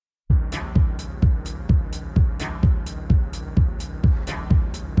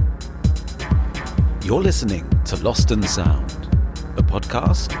You're listening to Lost in Sound, a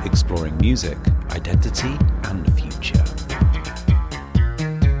podcast exploring music, identity, and the future.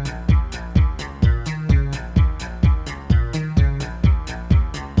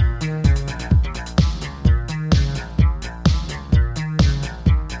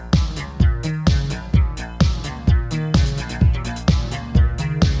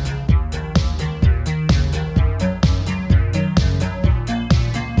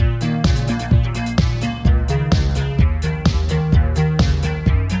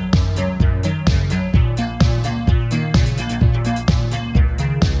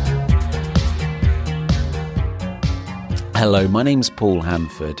 Hello, my name's Paul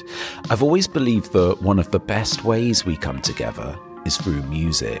Hanford. I've always believed that one of the best ways we come together is through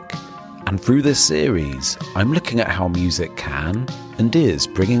music. And through this series, I'm looking at how music can and is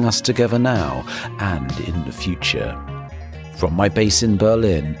bringing us together now and in the future. From my base in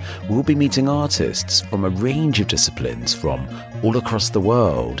Berlin, we'll be meeting artists from a range of disciplines from all across the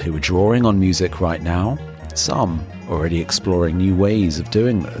world who are drawing on music right now, some already exploring new ways of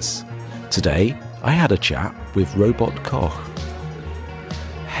doing this. Today, I had a chat with Robot Koch.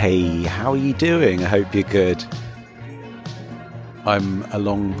 Hey, how are you doing? I hope you're good. I'm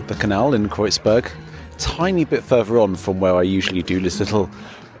along the canal in Kreuzberg, tiny bit further on from where I usually do this little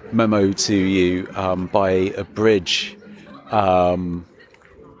memo to you by a bridge. And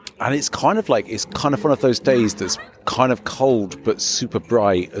it's kind of one of those days that's kind of cold but super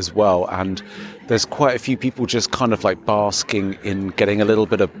bright as well. And there's quite a few people just kind of like basking in getting a little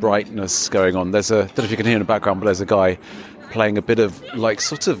bit of brightness going on. I don't know if you can hear in the background, but there's a guy playing a bit of like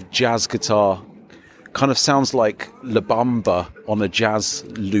sort of jazz guitar. Kind of sounds like La Bamba on a jazz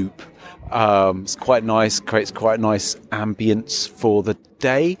loop. It's quite nice, creates quite a nice ambience for the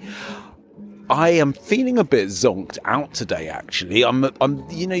day. I am feeling a bit zonked out today, actually. I'm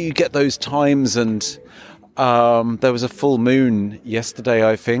you get those times, and there was a full moon yesterday,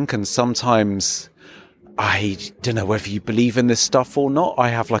 I think, and sometimes I don't know whether you believe in this stuff or not. I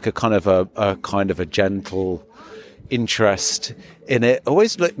have like a kind of a gentle interest in it.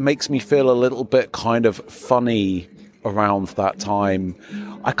 Always makes me feel a little bit kind of funny around that time.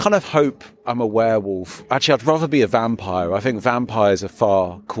 I kind of hope I'm a werewolf. Actually, I'd rather be a vampire. I think vampires are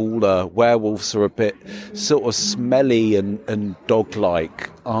far cooler. Werewolves are a bit sort of smelly and dog-like,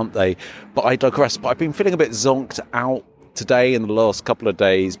 aren't they? But I digress. But I've been feeling a bit zonked out today in the last couple of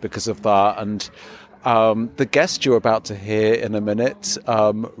days because of that. And the guest you're about to hear in a minute,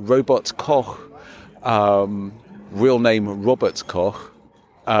 Robot Koch, real name Robert Koch,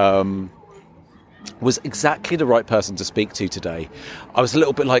 was exactly the right person to speak to today. I was a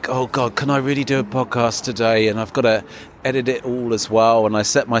little bit like, oh God, can I really do a podcast today? And I've got to edit it all as well. And I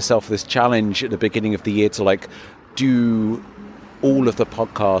set myself this challenge at the beginning of the year to like do all of the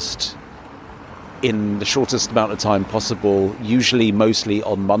podcast in the shortest amount of time possible, usually mostly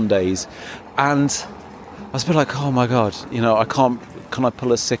on Mondays. And I was a bit like, oh my God, can I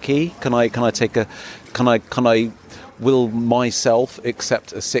pull a sickie? Can I will myself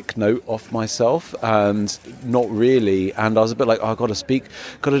accept a sick note off myself? And not really. And I was a bit like, oh, I've got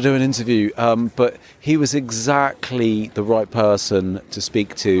to do an interview. But he was exactly the right person to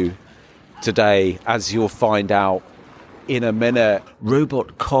speak to today, as you'll find out in a minute.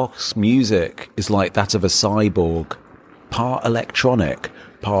 Robot Koch's music is like that of a cyborg, part electronic,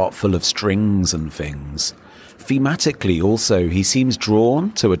 part full of strings and things. Thematically also, he seems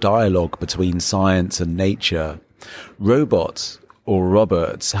drawn to a dialogue between science and nature. Robot, or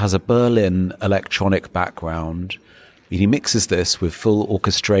Robert, has a Berlin electronic background. He mixes this with full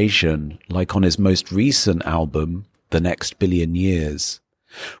orchestration, like on his most recent album, The Next Billion Years.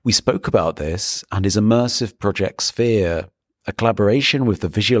 We spoke about this and his immersive project Sphere, a collaboration with the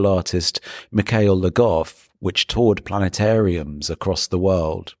visual artist Mikhail Legoff, which toured planetariums across the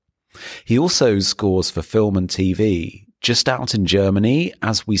world. He also scores for film and TV. Just out in Germany,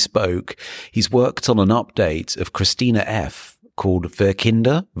 as we spoke, he's worked on an update of Christina F. called Wir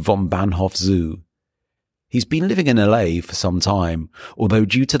Kinder vom Bahnhof Zoo. He's been living in LA for some time, although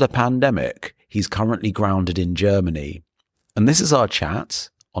due to the pandemic, he's currently grounded in Germany. And this is our chat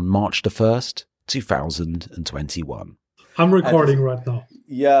on March the 1st, 2021. I'm recording right now.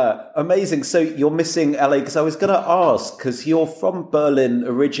 Yeah, amazing. So you're missing LA, because I was going to ask, because you're from Berlin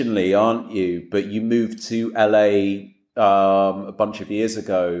originally, aren't you? But you moved to LA a bunch of years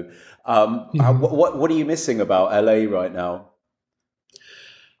ago. What are you missing about LA right now?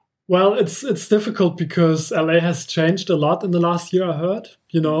 Well, it's difficult because LA has changed a lot in the last year, I heard,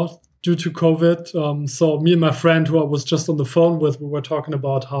 due to COVID. So me and my friend who I was just on the phone with, we were talking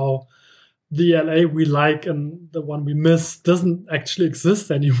about how the LA we like and the one we miss doesn't actually exist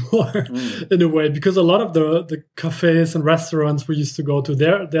anymore in a way, because a lot of the cafes and restaurants we used to go to,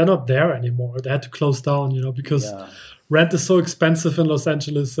 they're not there anymore. They had to close down, because rent is so expensive in Los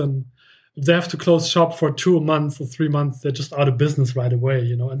Angeles, and if they have to close shop for 2 months or 3 months, they're just out of business right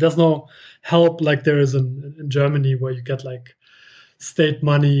away, and there's no help like there is in Germany, where you get like state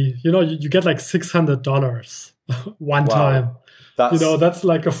money. You get like $600 one time. That's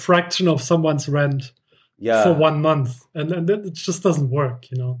like a fraction of someone's rent for 1 month, and it just doesn't work.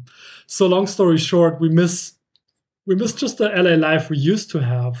 So long story short, we miss just the LA life we used to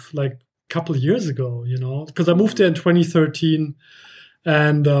have like a couple of years ago. Because I moved there in 2013,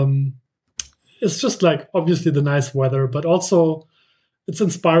 and it's just like obviously the nice weather, but also it's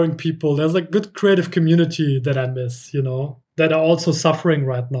inspiring people. There's like good creative community that I miss. That are also suffering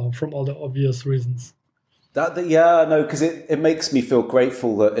right now from all the obvious reasons. Because it makes me feel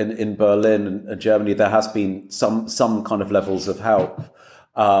grateful that in Berlin and Germany there has been some kind of levels of help.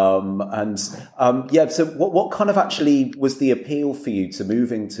 So what kind of actually was the appeal for you to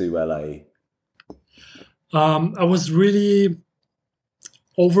moving to LA? I was really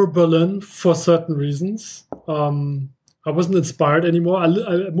over Berlin for certain reasons. I wasn't inspired anymore. I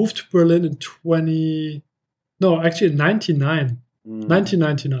moved to Berlin in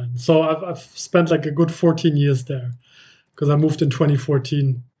 1999. So I've spent like a good 14 years there, because I moved in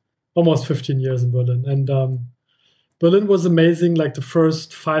 2014, almost 15 years in Berlin. And Berlin was amazing, like the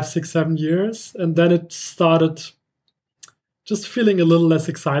first 5, 6, 7 years. And then it started just feeling a little less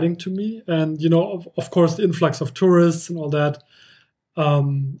exciting to me. And, of course, the influx of tourists and all that.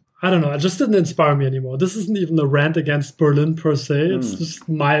 I don't know. It just didn't inspire me anymore. This isn't even a rant against Berlin per se. It's just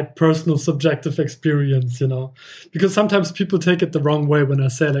my personal subjective experience, because sometimes people take it the wrong way when I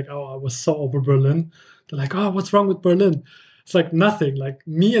say like, oh, I was so over Berlin. They're like, oh, what's wrong with Berlin? It's like nothing. Like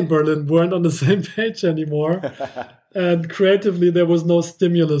me and Berlin weren't on the same page anymore. And creatively, there was no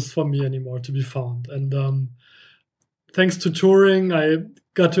stimulus for me anymore to be found. And thanks to touring, I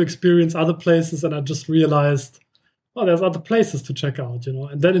got to experience other places, and I just realized, oh, there's other places to check out,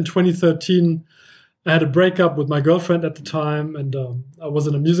 And then in 2013, I had a breakup with my girlfriend at the time, and I was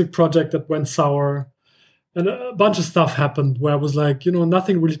in a music project that went sour, and a bunch of stuff happened where I was like,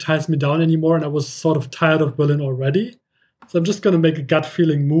 nothing really ties me down anymore, and I was sort of tired of Berlin already. So I'm just going to make a gut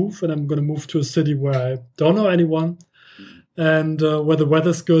feeling move, and I'm going to move to a city where I don't know anyone, and where the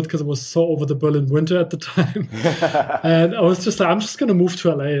weather's good, because I was so over the Berlin winter at the time. And I was just like, I'm just going to move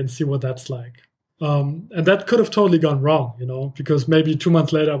to LA and see what that's like. And that could have totally gone wrong, because maybe 2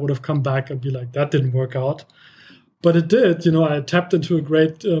 months later I would have come back and be like, that didn't work out. But it did, I tapped into a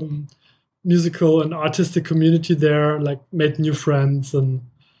great musical and artistic community there, like made new friends, and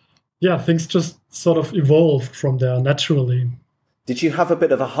things just sort of evolved from there naturally. Did you have a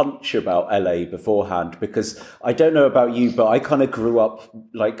bit of a hunch about LA beforehand? Because I don't know about you, but I kind of grew up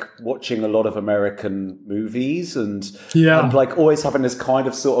like watching a lot of American movies and like always having this kind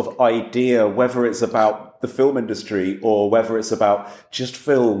of sort of idea, whether it's about the film industry or whether it's about just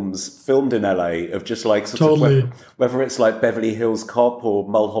films filmed in LA, of just like sort of whether it's like Beverly Hills Cop or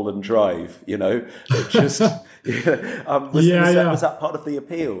Mulholland Drive, It just was that part of the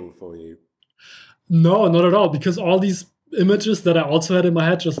appeal for you? No, not at all, because all these images that I also had in my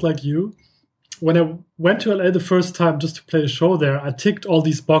head, just like you, when I went to LA the first time just to play a show there, I ticked all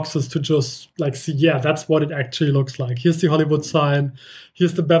these boxes to just like see, that's what it actually looks like. Here's the Hollywood sign,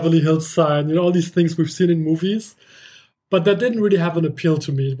 here's the Beverly Hills sign, all these things we've seen in movies. But that didn't really have an appeal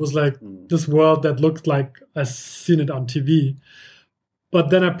to me. It was like this world that looked like I've seen it on TV.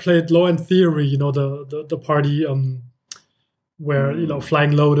 But then I played Law and Theory, the party where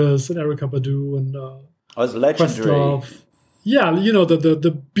Flying Lotus and Erykah Badu and I was legendary. Questlove. Yeah,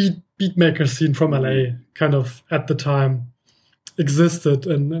 the beat maker scene from LA kind of at the time existed.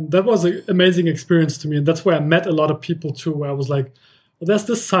 And that was an amazing experience to me. And that's where I met a lot of people too, where I was like, well, there's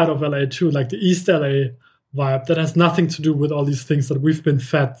this side of LA too, like the East LA vibe that has nothing to do with all these things that we've been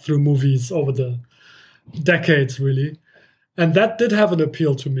fed through movies over the decades, really. And that did have an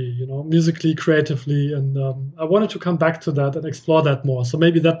appeal to me, musically, creatively. And I wanted to come back to that and explore that more. So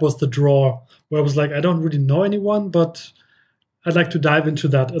maybe that was the draw, where I was like, I don't really know anyone, but I'd like to dive into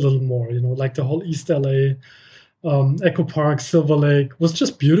that a little more, like the whole East LA, Echo Park, Silver Lake was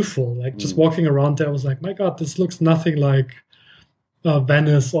just beautiful. Like just walking around there, I was like, my God, this looks nothing like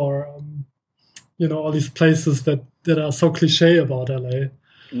Venice or, all these places that are so cliche about LA.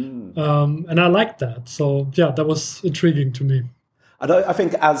 And I liked that. So, that was intriguing to me. And I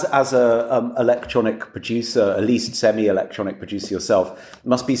think as a electronic producer, at least semi-electronic producer yourself, it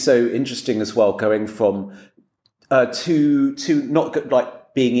must be so interesting as well, going from to not like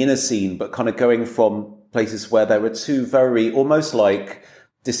being in a scene, but kind of going from places where there were two very almost like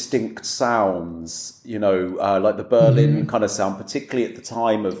distinct sounds, like the Berlin kind of sound, particularly at the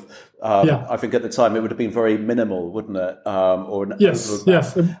time of, I think at the time it would have been very minimal, wouldn't it? Or an yes.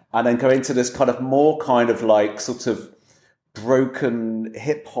 And then going to this kind of more kind of like sort of broken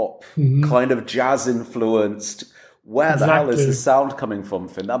hip hop, kind of jazz influenced. Where the hell is the sound coming from,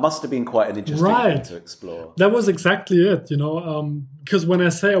 Finn? That must have been quite an interesting thing to explore. That was exactly it, because when I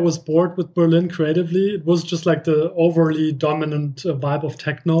say I was bored with Berlin creatively, it was just like the overly dominant vibe of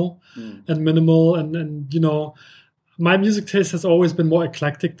techno and minimal. And my music taste has always been more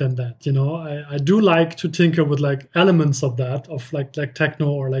eclectic than that. I do like to tinker with like elements of that, of like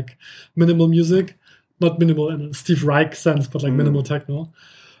techno or like minimal music, not minimal in a Steve Reich sense, but like minimal techno.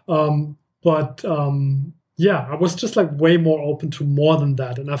 Yeah, I was just like way more open to more than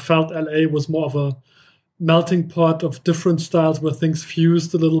that. And I felt LA was more of a melting pot of different styles where things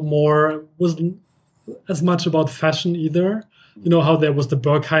fused a little more. It wasn't as much about fashion either. How there was the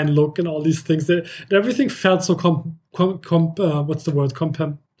Berghain look and all these things. Everything felt so what's the word?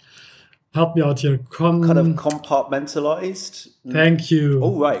 Help me out here. Kind of compartmentalized? Thank you.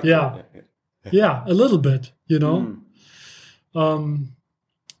 Oh, right. Yeah. Yeah, a little bit,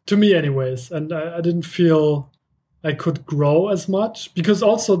 to me anyways. And I didn't feel I could grow as much because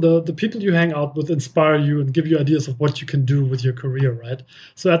also the people you hang out with inspire you and give you ideas of what you can do with your career, right?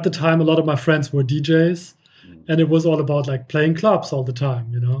 So at the time, a lot of my friends were DJs and it was all about like playing clubs all the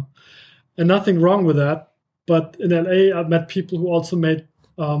time, and nothing wrong with that. But in LA, I met people who also made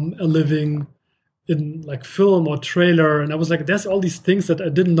a living in like film or trailer. And I was like, there's all these things that I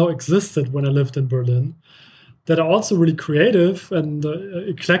didn't know existed when I lived in Berlin, that are also really creative and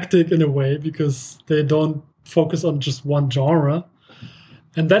eclectic in a way because they don't focus on just one genre.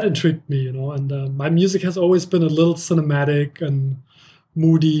 And that intrigued me, and my music has always been a little cinematic and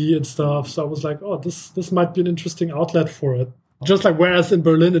moody and stuff. So I was like, oh, this might be an interesting outlet for it. Just like, whereas in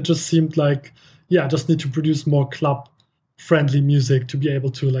Berlin, it just seemed like, I just need to produce more club friendly music to be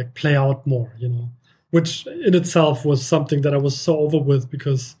able to like play out more, which in itself was something that I was so over with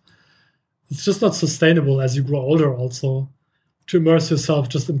because it's just not sustainable as you grow older also to immerse yourself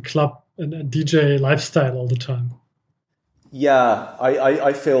just in club and DJ lifestyle all the time. Yeah,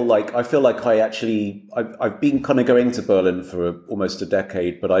 I feel like I've been kind of going to Berlin for almost a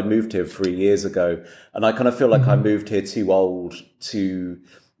decade, but I moved here 3 years ago, and I kind of feel like I moved here too old to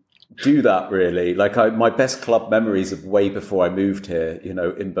do that really. Like my best club memories of way before I moved here,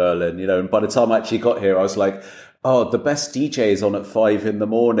 in Berlin, and by the time I actually got here, I was like, oh, the best DJ is on at 5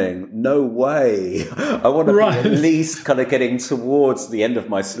 a.m. No way. I want to be at least kind of getting towards the end of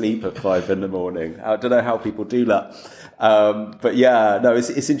my sleep at 5 a.m. I don't know how people do that. But yeah, no,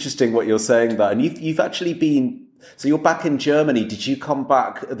 it's interesting what you're saying there. And you've actually been, so you're back in Germany. Did you come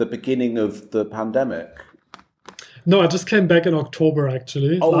back at the beginning of the pandemic? No, I just came back in October,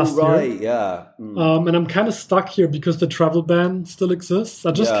 actually. Last year. Yeah. And I'm kind of stuck here because the travel ban still exists.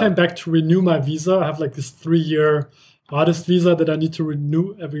 I just came back to renew my visa. I have like this 3-year artist visa that I need to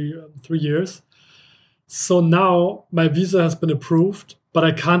renew every 3 years. So now my visa has been approved, but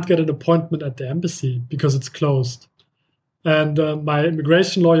I can't get an appointment at the embassy because it's closed. And my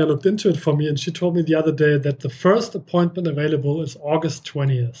immigration lawyer looked into it for me, and she told me the other day that the first appointment available is August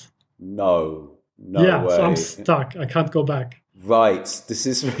 20th. No way. So I'm stuck. I can't go back. Right. This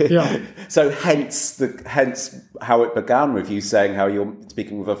is really... So hence how it began with you saying how you're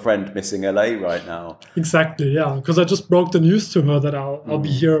speaking with a friend missing LA right now. Exactly. Yeah. Because I just broke the news to her that I'll be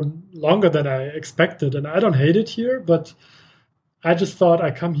here longer than I expected, and I don't hate it here, but I just thought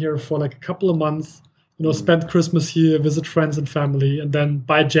I come here for like a couple of months, spend Christmas here, visit friends and family, and then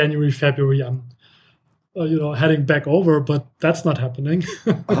by January, February, I'm heading back over, but that's not happening.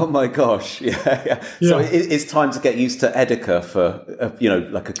 Oh my gosh. Yeah. So it's time to get used to Edeka for,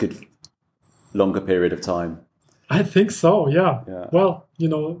 like a good longer period of time. I think so. Yeah. Well,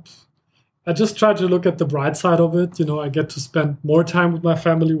 I just try to look at the bright side of it. I get to spend more time with my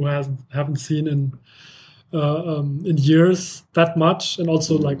family who haven't seen in years that much. And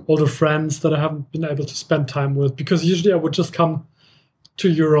also like older friends that I haven't been able to spend time with, because usually I would just come to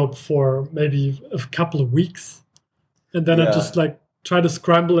Europe for maybe a couple of weeks, and then I just like try to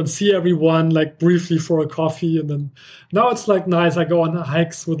scramble and see everyone like briefly for a coffee, and then now it's like nice. I go on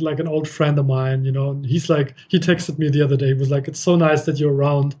hikes with like an old friend of mine, and he texted me the other day. He was like, "It's so nice that you're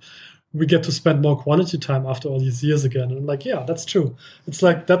around. We get to spend more quality time after all these years again." And I'm like, yeah, that's true. It's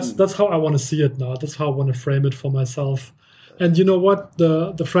like that's how I want to see it now. That's how I want to frame it for myself. And you know what?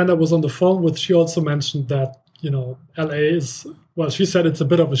 The friend I was on the phone with, she also mentioned that LA is, well, she said it's a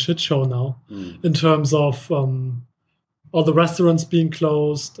bit of a shit show now in terms of all the restaurants being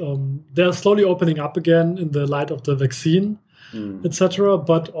closed. They're slowly opening up again in the light of the vaccine, etc.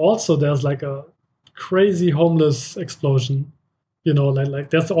 But also there's like a crazy homeless explosion.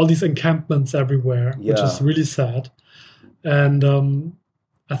 Like there's all these encampments everywhere, which is really sad. And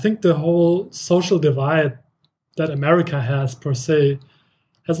I think the whole social divide that America has per se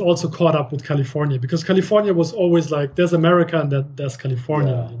has also caught up with California, because California was always like, there's America and then there's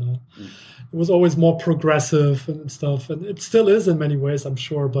California, It was always more progressive and stuff, and it still is in many ways, I'm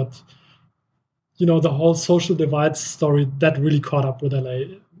sure, but the whole social divide story that really caught up with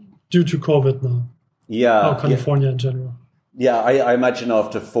LA due to COVID now. California in general. Yeah, I imagine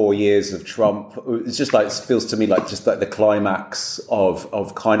after 4 years of Trump, it's just like, it feels to me like just like the climax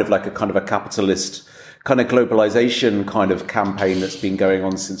of kind of a capitalist kind of globalization kind of campaign that's been going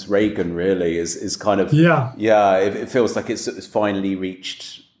on since Reagan, really, is kind of it feels like it's finally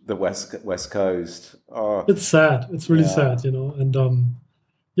reached the west coast. It's sad. It's really sad, and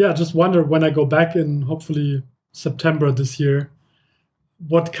I just wonder when I go back in hopefully September this year,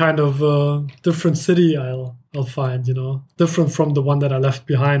 what kind of different city I'll find, different from the one that I left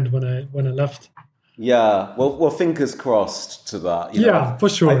behind when I left. Yeah, well, fingers crossed to that. For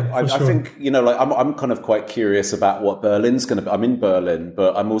sure. I think I'm kind of quite curious about what Berlin's going to be. I'm in Berlin,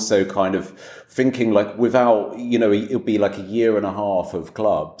 but I'm also kind of thinking like, without it'll be like a year and a half of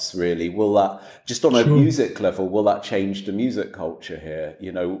clubs. Really, will that just on a music level? Will that change the music culture here?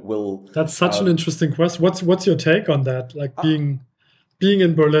 That's such an interesting question. What's your take on that? Like being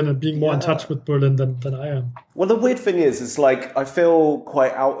in Berlin and being more in touch with Berlin than I am. Well, the weird thing is like, I feel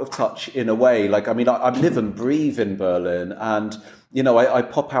quite out of touch in a way. Like, I mean, I live and breathe in Berlin, and, I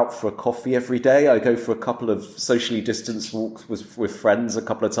pop out for a coffee every day. I go for a couple of socially distanced walks with friends a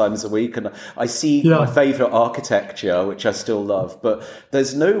couple of times a week, and I see my favorite architecture, which I still love, but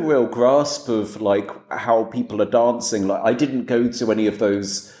there's no real grasp of like how people are dancing. Like, I didn't go to any of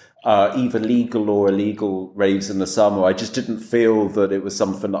those either legal or illegal raves in the summer. I just didn't feel that it was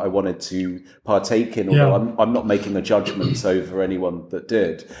something that I wanted to partake in, although I'm not making a judgment over anyone that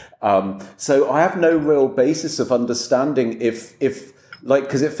did. So I have no real basis of understanding if like,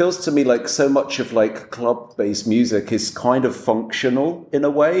 because it feels to me like so much of like club-based music is kind of functional in a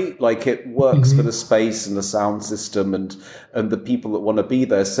way, like it works for the space and the sound system and the people that want to be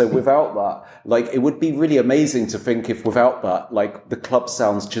there. So without that, like, it would be really amazing to think if without that, like, the club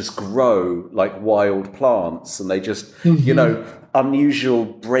sounds just grow like wild plants, and they just, unusual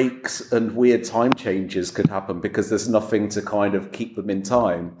breaks and weird time changes could happen because there's nothing to kind of keep them in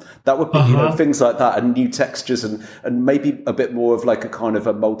time. That would be, things like that, and new textures, and maybe a bit more of like a kind of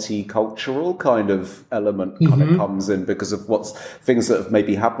a multicultural kind of element kind of comes in because of things that have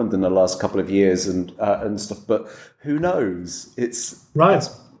maybe happened in the last couple of years and stuff. But who knows? It's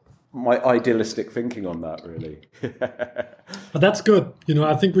my idealistic thinking on that, really. But that's good.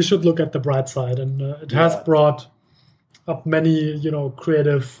 I think we should look at the bright side, and it has brought up many,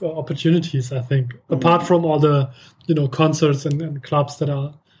 creative opportunities, I think, apart from all the, concerts and clubs that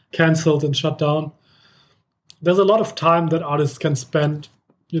are canceled and shut down. There's a lot of time that artists can spend,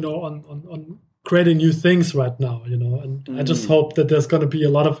 on creating new things right now, and I just hope that there's going to be a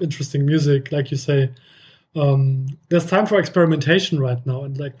lot of interesting music, like you say. There's time for experimentation right now,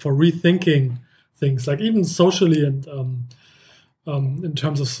 and like for rethinking things, like even socially and in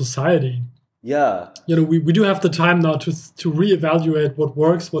terms of society. Yeah. We do have the time now to reevaluate what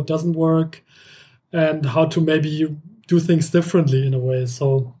works, what doesn't work, and how to maybe do things differently in a way.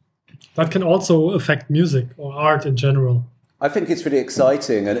 So that can also affect music or art in general. I think it's really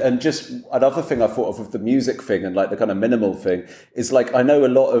exciting. And just another thing I thought of the music thing and like the kind of minimal thing is like, I know a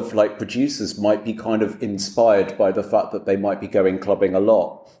lot of like producers might be kind of inspired by the fact that they might be going clubbing a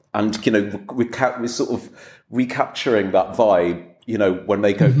lot. And, we're sort of recapturing that vibe, when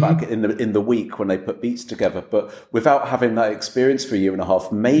they go back in the week when they put beats together. But without having that experience for a year and a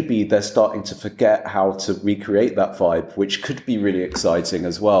half, maybe they're starting to forget how to recreate that vibe, which could be really exciting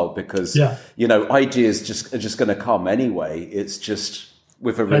as well, because, ideas are just going to come anyway. It's just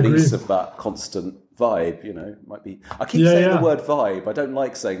with a release of that constant vibe, might be. I keep saying the word vibe. I don't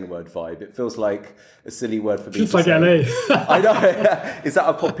like saying the word vibe. It feels like a silly word for me. It's like LA. I know. Is that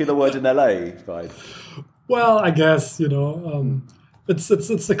a popular word in LA, vibe? Well, I guess,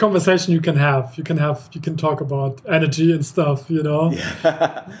 it's a conversation you can have. You can talk about energy and stuff,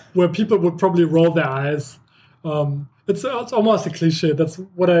 where people would probably roll their eyes. It's almost a cliche. That's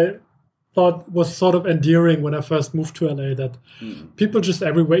what I thought was sort of endearing when I first moved to LA, that people just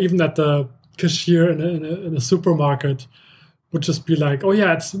everywhere, even at the cashier in a supermarket, would just be like, oh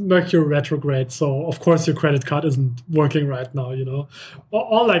yeah, it's Mercury retrograde, so of course your credit card isn't working right now,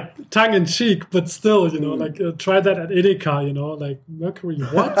 all like tongue in cheek, but still, like try that at Edeka, like Mercury,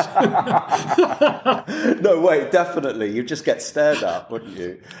 what? No, wait, definitely. You just get stared at, wouldn't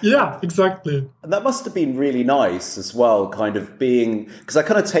you? Yeah, exactly. And that must have been really nice as well, kind of being, because I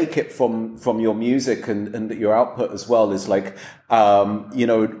kind of take it from your music and your output as well is like,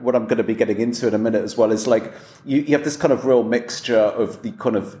 what I'm going to be getting into in a minute as well is like, you have this kind of real mixture of the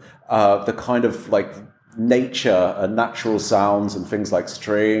kind of like nature and natural sounds and things like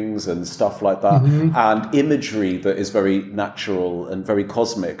strings and stuff like that, and imagery that is very natural and very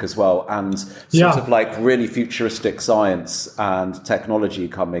cosmic as well, and sort of like really futuristic science and technology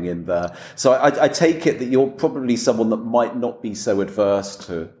coming in there. So I take it that you're probably someone that might not be so adverse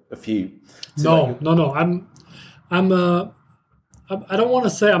to a few. No. I don't want to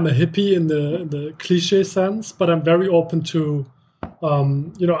say I'm a hippie in the cliche sense, but I'm very open to,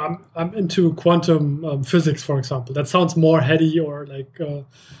 I'm into quantum physics, for example. That sounds more heady or like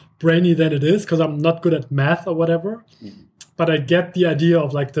brainy than it is because I'm not good at math or whatever. But I get the idea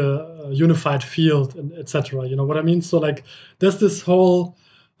of like the unified field and etc. You know what I mean? So like there's this whole,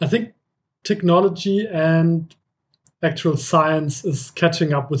 I think technology and actual science is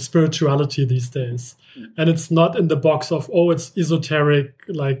catching up with spirituality these days. And it's not in the box of, it's esoteric,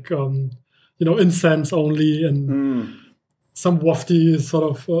 like, incense only and some wafty sort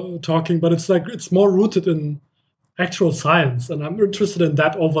of talking, but it's like, it's more rooted in actual science. And I'm interested in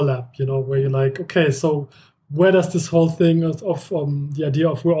that overlap, where you're like, okay, so where does this whole thing of the idea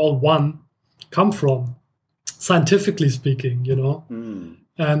of we're all one come from, scientifically speaking,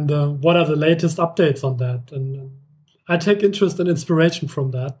 And what are the latest updates on that? And I take interest and inspiration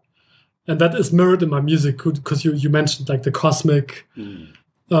from that. And that is mirrored in my music because you mentioned like the cosmic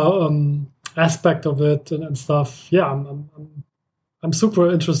aspect of it and stuff. Yeah, I'm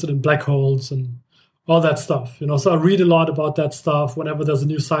super interested in black holes and all that stuff. So I read a lot about that stuff whenever there's a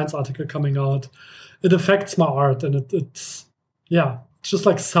new science article coming out. It affects my art, and it's just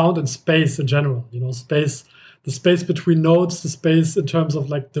like sound and space in general. Space, the space between notes, the space in terms of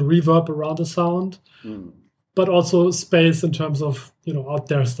like the reverb around the sound. But also space in terms of, out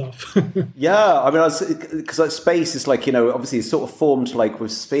there stuff. Yeah, I mean, because like space is like, obviously it's sort of formed like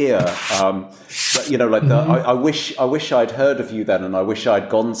with sphere. But, like I wish I'd heard of you then, and I wish I'd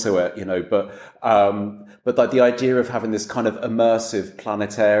gone to it, but like the idea of having this kind of immersive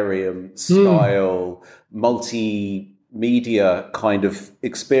planetarium style, multimedia kind of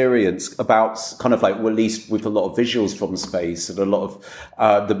experience about kind of like released with a lot of visuals from space and a lot of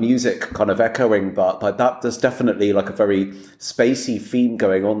the music kind of echoing that, like that, there's definitely like a very spacey theme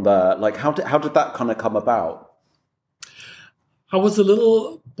going on there. Like how did that kind of come about? I was a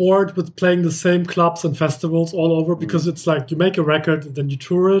little bored with playing the same clubs and festivals all over because it's like you make a record and then you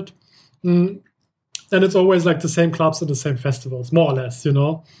tour it, and it's always like the same clubs and the same festivals, more or less, and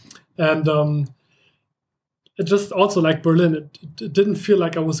it just also like Berlin, it didn't feel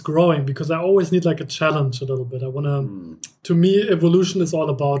like I was growing because I always need like a challenge a little bit. I want to me, evolution is all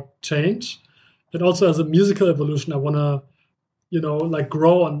about change. And also as a musical evolution, I want to, like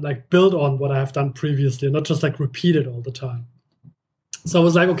grow and like build on what I have done previously and not just like repeat it all the time. So I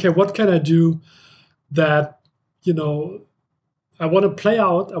was like, okay, what can I do that, I want to play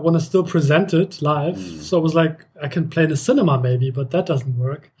out. I want to still present it live. So I was like, I can play in a cinema maybe, but that doesn't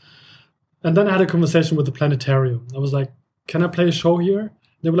work. And then I had a conversation with the planetarium. I was like, can I play a show here?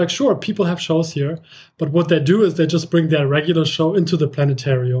 They were like, sure, people have shows here. But what they do is they just bring their regular show into the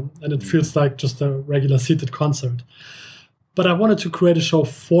planetarium. And it feels like just a regular seated concert. But I wanted to create a show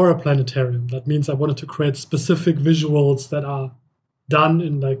for a planetarium. That means I wanted to create specific visuals that are done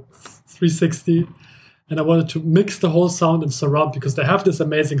in like 360. And I wanted to mix the whole sound and surround because they have this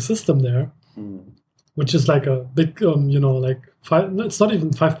amazing system there. Which is like a big, it's not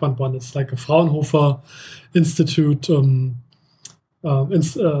even 5.1. It's like a Fraunhofer Institute. I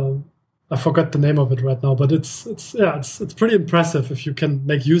forgot the name of it right now, but it's pretty impressive if you can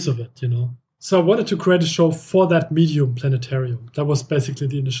make use of it, So I wanted to create a show for that medium planetarium. That was basically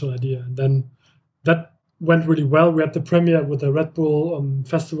the initial idea, and then that went really well. We had the premiere with the Red Bull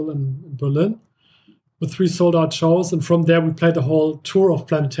Festival in Berlin, with 3 sold-out shows, and from there we played the whole tour of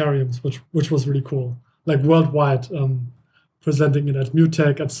planetariums, which was really cool, like worldwide, presenting it at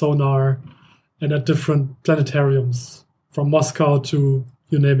Mutec, at Sonar, and at different planetariums, from Moscow to,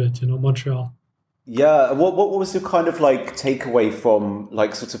 you name it, Montreal. Yeah, what was your kind of like takeaway from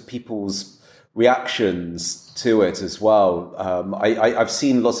like sort of people's reactions to it as well. I've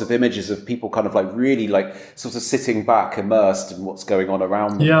seen lots of images of people kind of like really like sort of sitting back, immersed in what's going on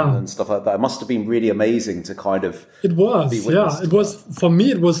around them and stuff like that. It must have been really amazing to kind of It was for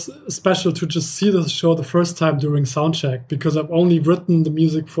me. It was special to just see the show the first time during soundcheck, because I've only written the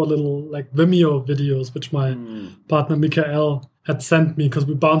music for little like Vimeo videos, which my partner Mikael had sent me, because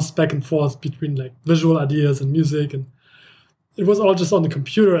we bounced back and forth between like visual ideas and music, and it was all just on the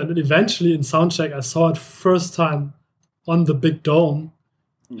computer. And then eventually in soundcheck, I saw it first time on the big dome,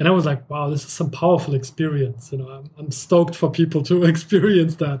 and I was like, wow, this is some powerful experience. I'm stoked for people to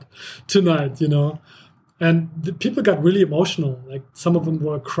experience that tonight, And the people got really emotional. Like some of them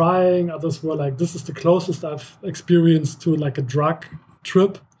were crying, others were like, this is the closest I've experienced to like a drug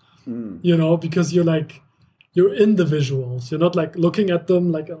trip, because you're in the visuals. You're not like looking at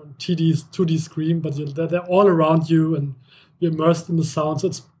them like on 2D screen, but they're all around you and you're immersed in the sound. So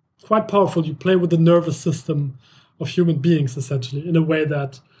it's quite powerful. You play with the nervous system of human beings, essentially, in a way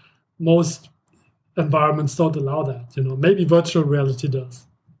that most environments don't allow that. Maybe virtual reality does.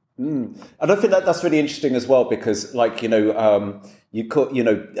 And I think that's really interesting as well, because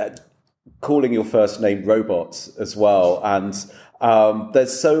calling your first name Robot as well, and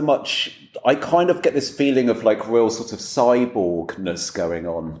there's so much. I kind of get this feeling of like real sort of cyborgness going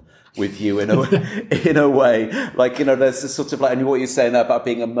on with you in a way. Like, there's this sort of like, and what you're saying there about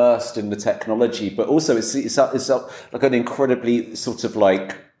being immersed in the technology, but also it's like an incredibly sort of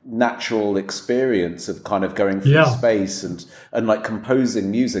like natural experience of kind of going through space and like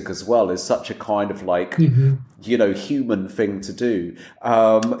composing music as well is such a kind of like, human thing to do.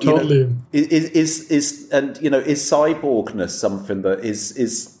 Totally. Is cyborgness something that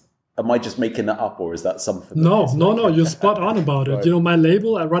is am I just making that up, or is that something? No, you're spot on about it. Right. My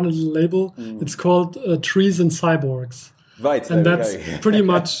label, I run a little label. It's called Trees and Cyborgs. Right. And that's pretty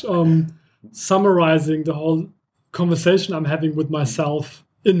much summarizing the whole conversation I'm having with myself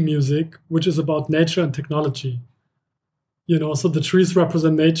in music, which is about nature and technology. So the trees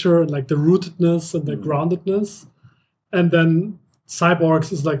represent nature and like the rootedness and the groundedness. And then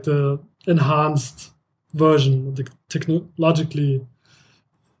cyborgs is like the enhanced version, the technologically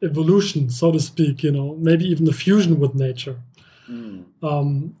evolution, so to speak, maybe even the fusion with nature, in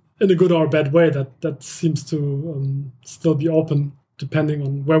a good or bad way. That seems to still be open, depending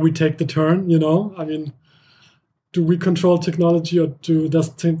on where we take the turn. I mean, do we control technology, or does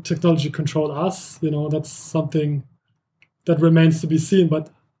technology control us? That's something that remains to be seen. But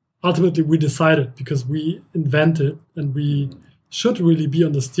ultimately, we decided, because we invented, and we should really be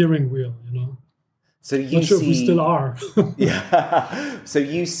on the steering wheel. So you Not sure if we still are. Yeah. So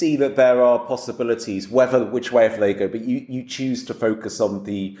you see that there are possibilities, which way they go, but you choose to focus on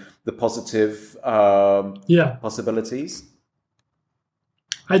the positive possibilities.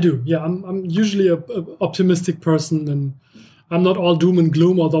 I do. Yeah, I'm usually a optimistic person, and I'm not all doom and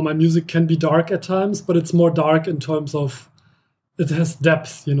gloom. Although my music can be dark at times, but it's more dark in terms of it has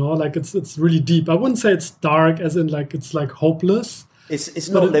depth. Like it's really deep. I wouldn't say it's dark as in like it's like hopeless. It's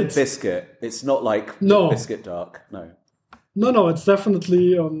not Limp Bizkit. It's not like Limp Bizkit dark. No. It's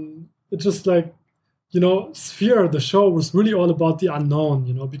definitely. It's just like, Sphere, the show, was really all about the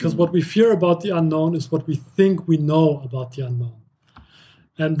unknown. Because what we fear about the unknown is what we think we know about the unknown,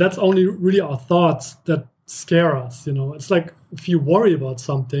 and that's only really our thoughts that scare us. It's like if you worry about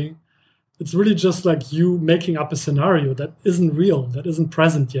something, it's really just like you making up a scenario that isn't real, that isn't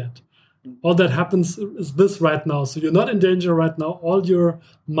present yet. All that happens is this right now. So you're not in danger right now. All your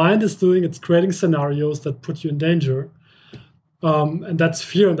mind is doing, it's creating scenarios that put you in danger. And that's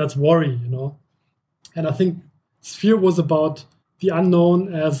fear and that's worry, And I think Sphere was about the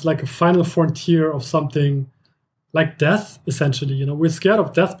unknown as like a final frontier of something like death, essentially. We're scared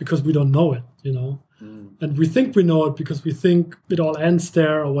of death because we don't know it, And we think we know it because we think it all ends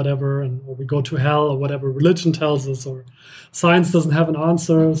there or whatever, or we go to hell or whatever religion tells us, or science doesn't have an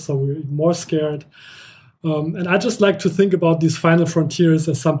answer, so we're even more scared. And I just like to think about these final frontiers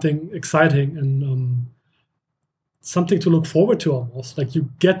as something exciting and something to look forward to almost. Like you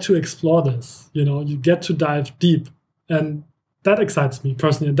get to explore this, you get to dive deep. And that excites me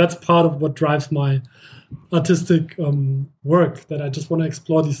personally. And that's part of what drives my artistic work, that I just want to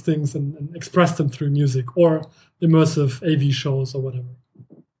explore these things and express them through music or immersive AV shows or whatever.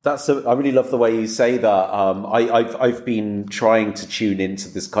 I really love the way you say that. I've been trying to tune into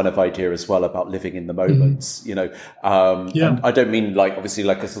this kind of idea as well about living in the moments, and I don't mean like obviously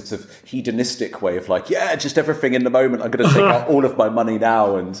like a sort of hedonistic way of like, yeah, just everything in the moment. I'm going to take out all of my money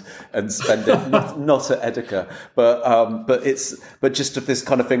now and spend it not at Edeka, but just of this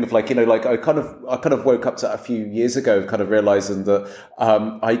kind of thing of like, like I kind of woke up to a few years ago, kind of realizing that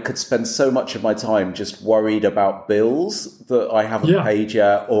I could spend so much of my time just worried about bills that I haven't paid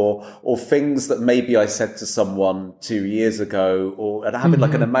yet. Or things that maybe I said to someone 2 years ago, and having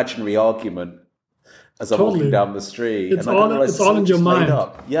like an imaginary argument as I'm walking down the street. It's all in your mind.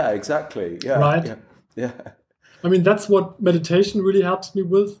 Yeah, exactly. Yeah, right. Yeah. I mean, that's what meditation really helps me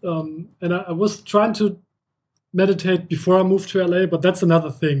with. And I was trying to meditate before I moved to LA, but that's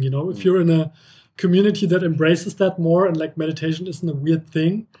another thing. If you're in a community that embraces that more, and like meditation isn't a weird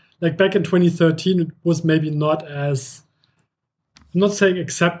thing. Like back in 2013, it was maybe not as, I'm not saying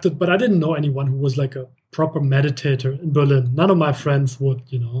accepted, but I didn't know anyone who was like a proper meditator in Berlin. None of my friends would,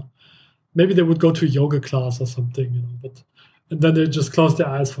 Maybe they would go to a yoga class or something, and then they just close their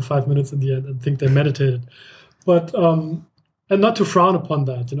eyes for 5 minutes in the end and think they meditated. But, and not to frown upon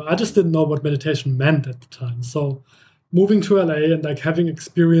that, I just didn't know what meditation meant at the time. So moving to LA and like having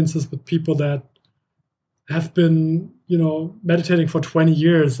experiences with people that have been, meditating for 20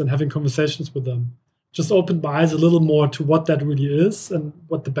 years and having conversations with them, just opened my eyes a little more to what that really is and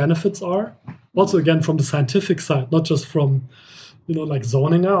what the benefits are. Also, again, from the scientific side, not just from, like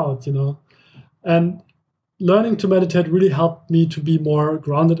zoning out, And learning to meditate really helped me to be more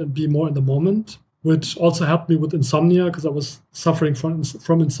grounded and be more in the moment, which also helped me with insomnia because I was suffering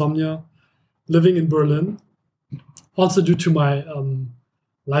from insomnia, living in Berlin. Also due to my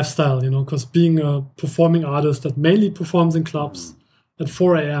lifestyle, because being a performing artist that mainly performs in clubs at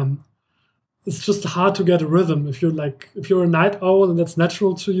 4 a.m., it's just hard to get a rhythm. If you're a night owl and that's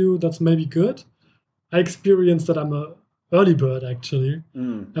natural to you, that's maybe good. I experienced that I'm a early bird, actually.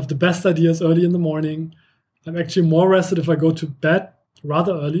 I have the best ideas early in the morning. I'm actually more rested if I go to bed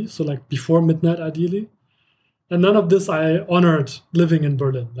rather early, so like before midnight, ideally. And none of this I honored living in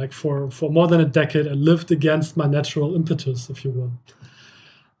Berlin. Like for more than a decade, I lived against my natural impetus, if you will.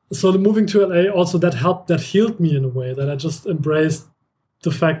 So moving to LA, also that healed me in a way, that I just embraced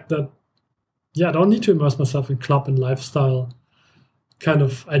the fact that I don't need to immerse myself in club and lifestyle kind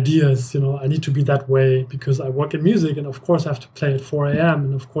of ideas. I need to be that way because I work in music, and of course I have to play at 4 a.m.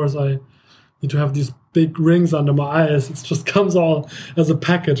 and of course I need to have these big rings under my eyes. It just comes all as a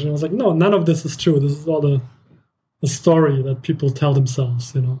package. And I was like, no, none of this is true. This is all the story that people tell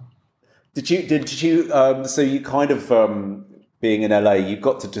themselves. Did you? So you kind of being in LA, you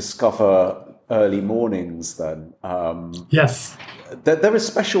got to discover early mornings then. Yes. They're a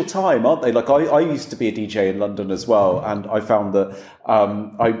special time, aren't they? Like I used to be a DJ in London as well, and I found that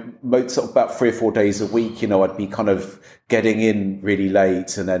I sort of about 3 or 4 days a week, I'd be kind of getting in really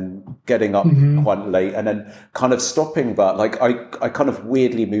late and then getting up quite late and then kind of stopping. But like I kind of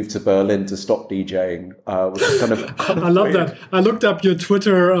weirdly moved to Berlin to stop DJing, which is kind of I love weird. That. I looked up your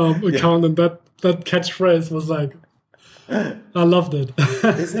Twitter account and that catchphrase was like, I loved it.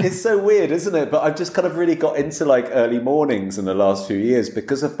 It's so weird, isn't it? But I've just kind of really got into like early mornings in the last few years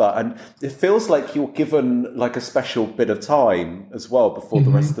because of that. And it feels like you're given like a special bit of time as well before the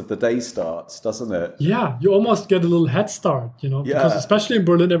rest of the day starts, doesn't it? Yeah, you almost get a little head start, because especially in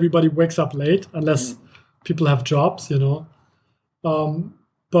Berlin, everybody wakes up late unless people have jobs,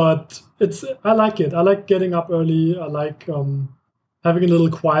 But I like it. I like getting up early. I like having a little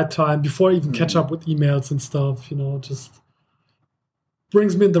quiet time before I even catch up with emails and stuff, just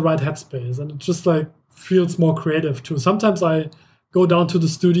brings me in the right headspace, and it just like feels more creative too. Sometimes I go down to the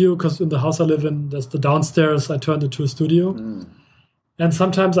studio because in the house I live in, there's the downstairs, I turned into a studio. And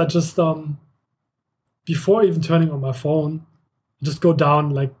sometimes I just, before even turning on my phone, just go down,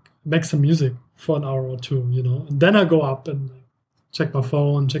 like make some music for an hour or two, and then I go up and check my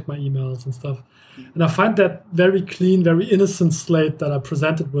phone, check my emails and stuff. And I find that very clean, very innocent slate that I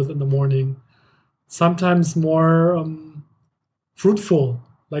presented with in the morning sometimes more fruitful.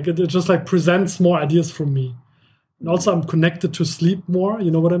 Like it just like presents more ideas from me. And also I'm connected to sleep more, you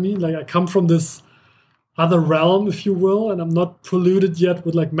know what I mean? Like I come from this other realm, if you will, and I'm not polluted yet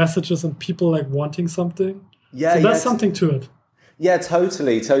with like messages and people like wanting something. Yeah, so that's something to it. Yeah,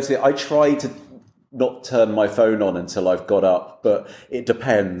 totally. I try to not turn my phone on until I've got up, but it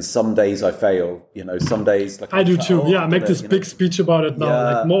depends. Some days I fail, some days like I do too. I make this big speech about it now.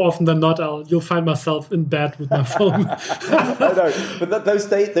 Yeah. Like more often than not, you'll find myself in bed with my phone. I know, but those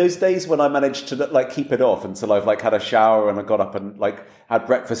days when I managed to like keep it off until I've like had a shower and I got up and like had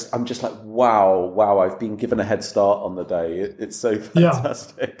breakfast, I'm just like, wow, I've been given a head start on the day. It's so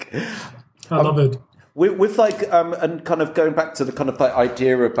fantastic. I love it. With like and kind of going back to the kind of like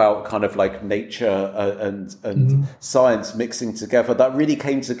idea about kind of like nature and science mixing together, that really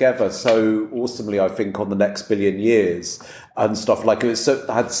came together so awesomely, I think, on the next billion years and stuff. Like it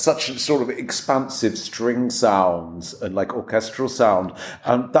had such sort of expansive string sounds and like orchestral sound,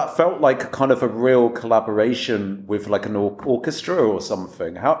 and that felt like kind of a real collaboration with like an orchestra or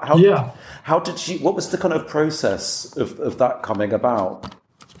something. How did you? What was the kind of process of that coming about?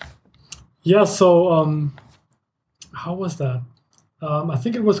 Yeah, so how was that? I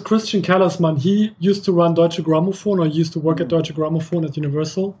think it was Christian Kellersmann. He used to run Deutsche Grammophon, or he used to work at Deutsche Grammophon at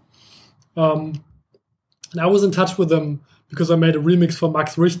Universal. And I was in touch with him because I made a remix for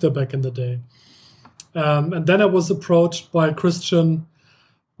Max Richter back in the day. And then I was approached by Christian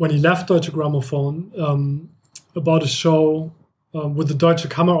when he left Deutsche Grammophon about a show with the Deutsche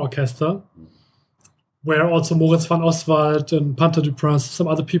Kammerorchester, where also Moritz van Oswald and Panther du Prince, some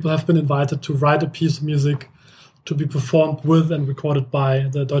other people have been invited to write a piece of music to be performed with and recorded by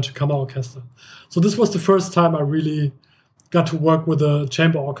the Deutsche Kammerorchester. So this was the first time I really got to work with a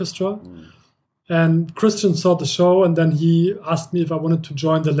chamber orchestra. And Christian saw the show, and then he asked me if I wanted to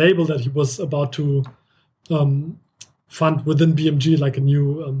join the label that he was about to fund within BMG, like a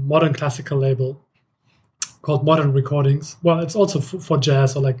new modern classical label called Modern Recordings. Well, it's also for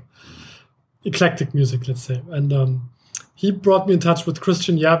jazz or like eclectic music, let's say. And he brought me in touch with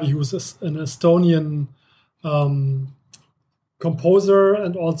Christian Järvi, who was an Estonian composer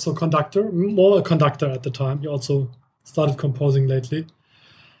and also conductor, more a conductor at the time. He also started composing lately.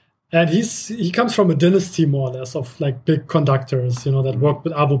 And he comes from a dynasty, more or less, of like big conductors, that worked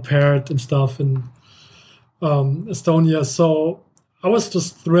with Arvo Pärt and stuff in Estonia. So I was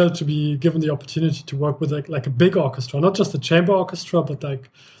just thrilled to be given the opportunity to work with like a big orchestra, not just a chamber orchestra, but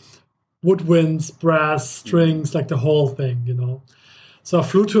like woodwinds, brass, strings, like the whole thing, So I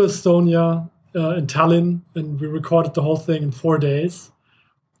flew to Estonia in Tallinn, and we recorded the whole thing in 4 days.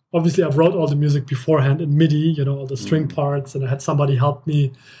 Obviously, I wrote all the music beforehand in MIDI, all the string parts, and I had somebody help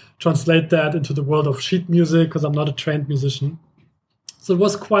me translate that into the world of sheet music because I'm not a trained musician. So it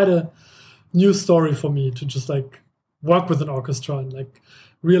was quite a new story for me to just like work with an orchestra and like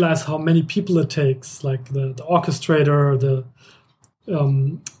realize how many people it takes, like the orchestrator, the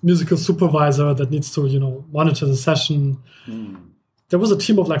musical supervisor that needs to, monitor the session. There was a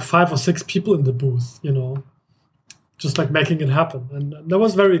team of like 5 or 6 people in the booth, just like making it happen. And that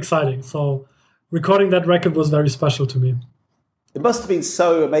was very exciting. So recording that record was very special to me. It must have been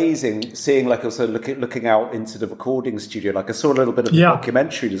so amazing seeing, like, also looking out into the recording studio. Like, I saw a little bit of the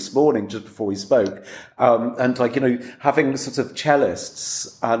documentary this morning just before we spoke, and like, having sort of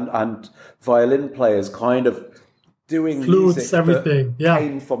cellists and violin players kind of doing flutes, music everything that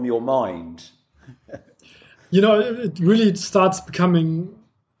came from your mind. It really starts becoming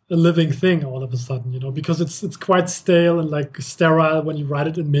a living thing all of a sudden, because it's quite stale and like sterile when you write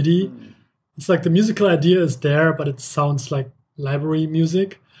it in MIDI. It's like the musical idea is there, but it sounds like library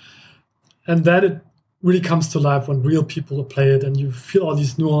music. And that it really comes to life when real people play it and you feel all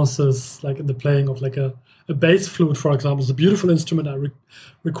these nuances, like in the playing of like a bass flute, for example. It's a beautiful instrument I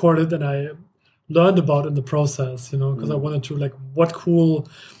recorded and I learned about in the process, because I wanted to like, what cool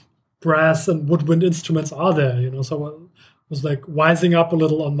brass and woodwind instruments are there, so I was like wising up a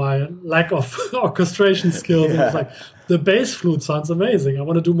little on my lack of orchestration skills. Yeah. And it was like, the bass flute sounds amazing. I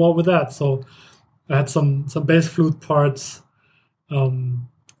want to do more with that. So I had some bass flute parts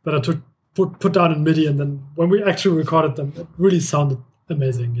that I put down in MIDI, and then when we actually recorded them, it really sounded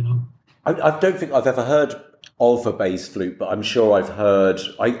amazing, I don't think I've ever heard of a bass flute, but I'm sure I've heard.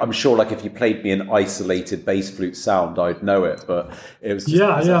 I'm sure, like, if you played me an isolated bass flute sound, I'd know it. But it was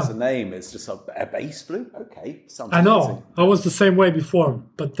just as a name. It's just a bass flute. Okay, sounds. I know. Amazing. I was the same way before,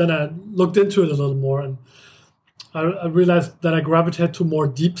 but then I looked into it a little more, and I realized that I gravitate to more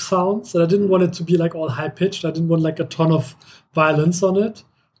deep sounds, and I didn't want it to be like all high pitched. I didn't want like a ton of violins on it,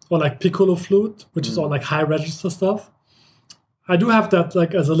 or like piccolo flute, which is all like high register stuff. I do have that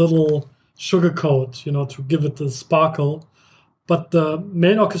like as a little sugar coat, to give it the sparkle. But the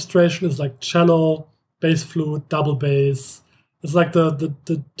main orchestration is like cello, bass flute, double bass. It's like the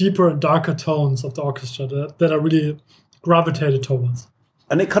deeper and darker tones of the orchestra that I really gravitated towards.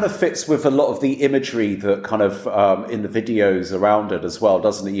 And it kind of fits with a lot of the imagery that kind of in the videos around it as well,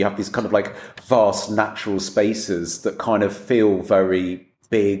 doesn't it? You have these kind of like vast natural spaces that kind of feel very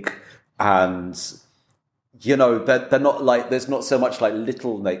big, and you know they're not like, there's not so much like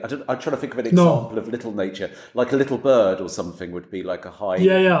little nature. I'm trying to think of an example of little nature, like a little bird or something would be like a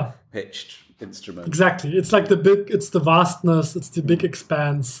high pitched instrument. Exactly, it's like it's the vastness, it's the big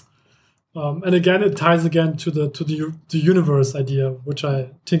expanse. And again, it ties again to the universe idea, which I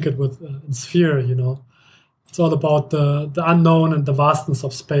tinkered with in Sphere. You know, it's all about the unknown and the vastness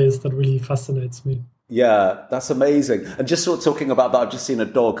of space that really fascinates me. Yeah, that's amazing. And just sort of talking about that, I've just seen a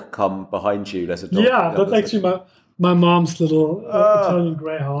dog come behind you. There's a dog. Yeah, that's actually my mom's little Italian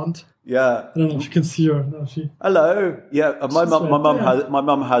greyhound. Yeah, I don't know if you can see her. No, Hello. Yeah, my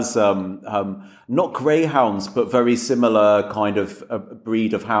mum has not greyhounds, but very similar kind of a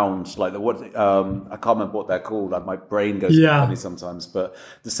breed of hounds. Like I can't remember what they're called. Like my brain goes funny sometimes, but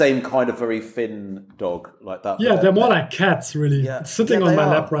the same kind of very thin dog like that. Yeah, they're more like cats, really. Yeah. It's sitting on my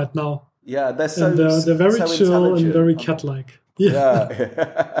lap right now. Yeah, they're they're very chill and very cat-like. Yeah.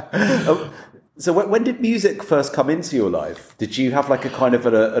 So when did music first come into your life? Did you have like a kind of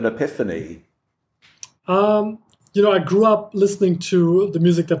an epiphany? I grew up listening to the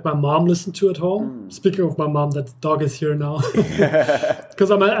music that my mom listened to at home. Speaking of my mom, that dog is here now.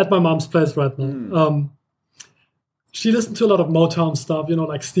 Because I'm at my mom's place right now. She listened to a lot of Motown stuff,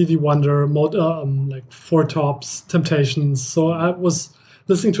 like Stevie Wonder, like Four Tops, Temptations. So I was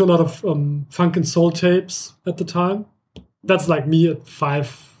listening to a lot of funk and soul tapes at the time. That's like me at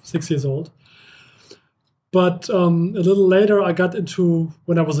 5-6 years old. But a little later,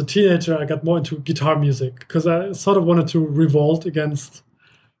 when I was a teenager, I got more into guitar music because I sort of wanted to revolt against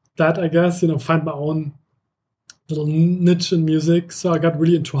that, I guess, find my own little niche in music. So I got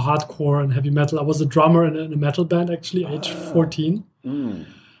really into hardcore and heavy metal. I was a drummer in a metal band, actually, age 14.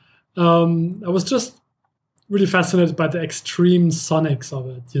 I was just really fascinated by the extreme sonics of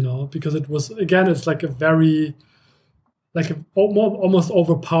it, because it was, again, it's like a very... like a almost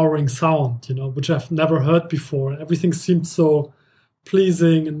overpowering sound, which I've never heard before. Everything seemed so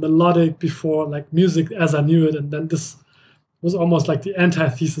pleasing and melodic before, like music as I knew it. And then this was almost like the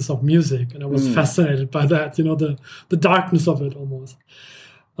antithesis of music. And I was fascinated by that, the darkness of it almost.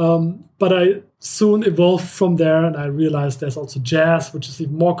 But I soon evolved from there, and I realized there's also jazz, which is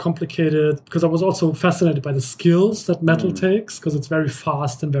even more complicated, because I was also fascinated by the skills that metal takes, because it's very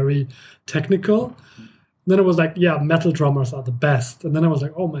fast and very technical. Then I was like, yeah, metal drummers are the best. And then I was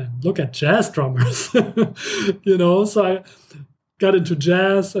like, oh man, look at jazz drummers, So I got into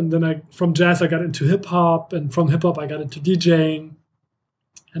jazz, and then from jazz I got into hip hop, and from hip hop I got into DJing,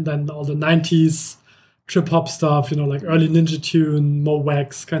 and then all the 90s trip hop stuff, like early Ninja Tune, Mo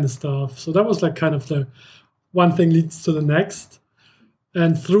Wax kind of stuff. So that was like kind of the one thing leads to the next.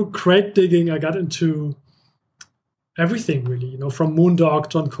 And through crate digging, I got into everything really, from Moondog,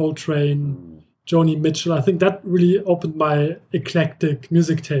 John Coltrane, Joni Mitchell. I think that really opened my eclectic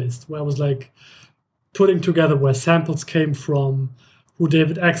music taste, where I was like putting together where samples came from, who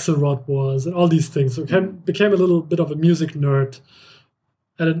David Axelrod was, and all these things. So became a little bit of a music nerd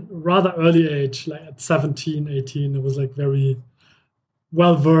at a rather early age, like at 17, 18. I was like very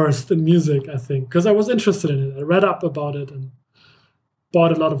well versed in music, I think, because I was interested in it. I read up about it and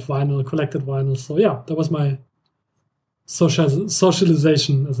bought a lot of vinyl, collected vinyl. So yeah, that was my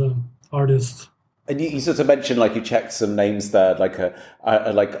socialization as an artist. And you sort of mentioned, like, you checked some names there, like a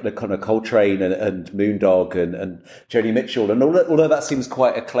kind of Coltrane and Moondog and Joni Mitchell, and although that seems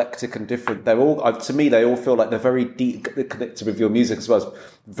quite eclectic and different, they're all, to me, they all feel like they're very deep, connected with your music as well, as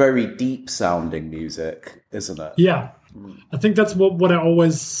very deep sounding music, isn't it? Yeah, I think that's what I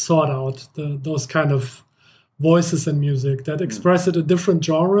always sought out, those kind of voices in music that express it in different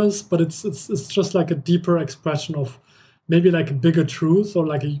genres, but it's just like a deeper expression of maybe like a bigger truth, or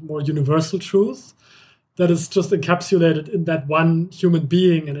like a more universal truth that is just encapsulated in that one human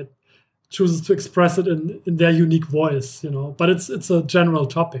being, and it chooses to express it in their unique voice, But it's a general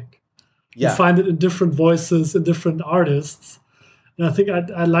topic. Yeah. You find it in different voices, in different artists. And I think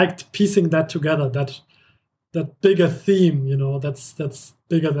I liked piecing that together, that bigger theme, that's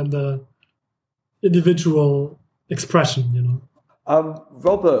bigger than the individual expression,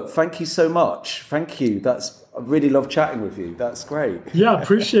 Robert, thank you so much. Thank you. I really love chatting with you. That's great. Yeah,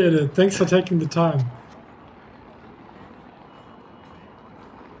 appreciate it. Thanks for taking the time.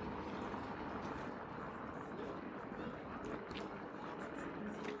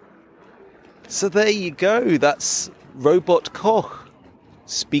 So there you go. That's Robot Koch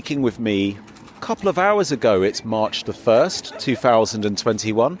speaking with me couple of hours ago. It's March the 1st,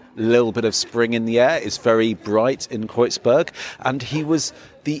 2021. A little bit of spring in the air. It's very bright in Kreuzberg. And he was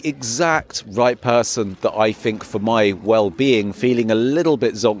the exact right person that I think for my well-being, feeling a little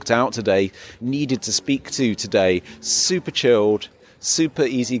bit zonked out today, needed to speak to today. Super chilled, super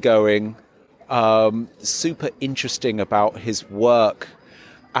easygoing, super interesting about his work.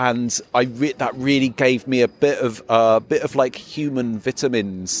 And that really gave me a bit of like human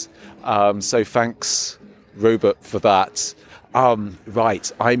vitamins. So thanks, Robert, for that.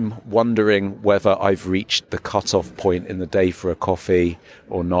 Right, I'm wondering whether I've reached the cut-off point in the day for a coffee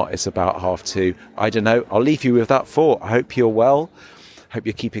or not. It's about 2:30. I don't know. I'll leave you with that thought. I hope you're well. Hope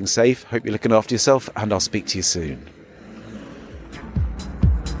you're keeping safe. Hope you're looking after yourself. And I'll speak to you soon.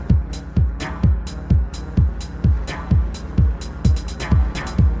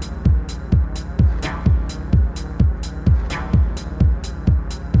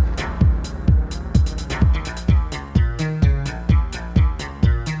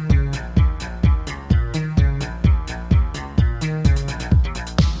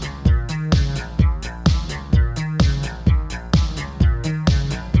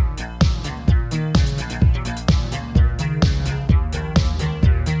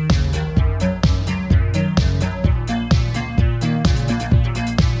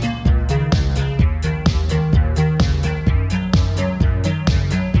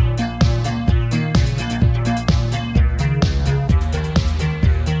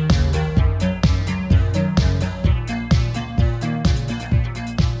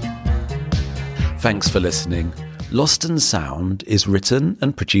 Thanks for listening. Lost and Sound is written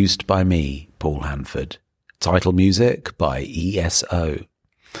and produced by me, Paul Hanford. Title music by ESO.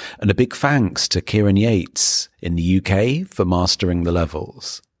 And a big thanks to Kieran Yates in the UK for mastering the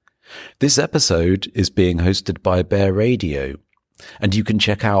levels. This episode is being hosted by Bear Radio, and you can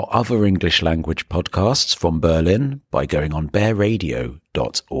check out other English language podcasts from Berlin by going on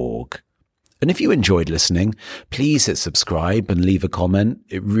bearradio.org. And if you enjoyed listening, please hit subscribe and leave a comment.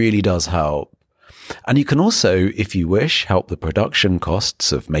 It really does help. And you can also, if you wish, help the production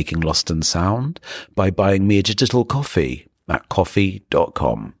costs of making Lost and Sound by buying me a digital coffee at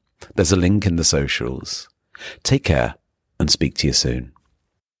coffee.com. There's a link in the socials. Take care and speak to you soon.